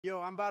Yo,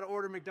 I'm about to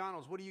order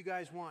McDonald's. What do you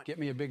guys want? Get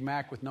me a Big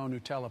Mac with no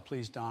Nutella,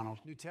 please, Donald.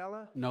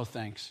 Nutella? No,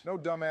 thanks. No,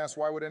 dumbass.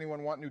 Why would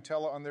anyone want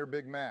Nutella on their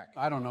Big Mac?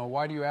 I don't know.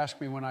 Why do you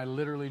ask me when I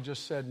literally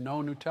just said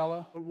no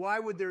Nutella? But why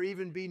would there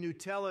even be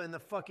Nutella in the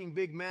fucking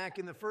Big Mac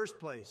in the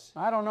first place?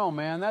 I don't know,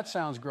 man. That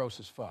sounds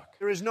gross as fuck.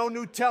 There is no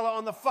Nutella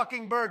on the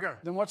fucking burger.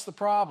 Then what's the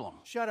problem?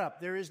 Shut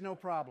up. There is no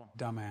problem.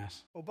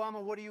 Dumbass.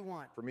 Obama, what do you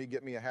want? For me,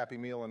 get me a Happy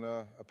Meal and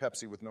a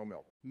Pepsi with no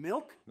milk.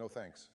 Milk? No thanks.